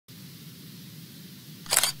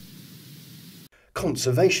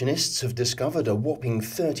Conservationists have discovered a whopping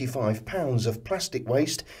 35 pounds of plastic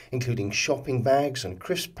waste, including shopping bags and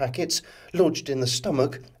crisp packets, lodged in the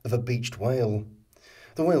stomach of a beached whale.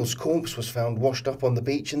 The whale's corpse was found washed up on the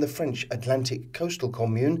beach in the French Atlantic coastal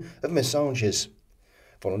commune of Messages.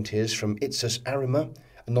 Volunteers from Itsus Arima,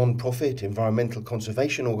 a non-profit environmental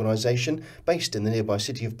conservation organisation based in the nearby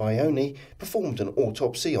city of Bayonne, performed an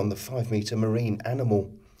autopsy on the 5-metre marine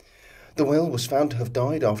animal. The whale was found to have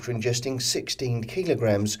died after ingesting 16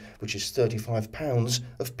 kilograms, which is 35 pounds,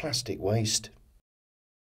 of plastic waste.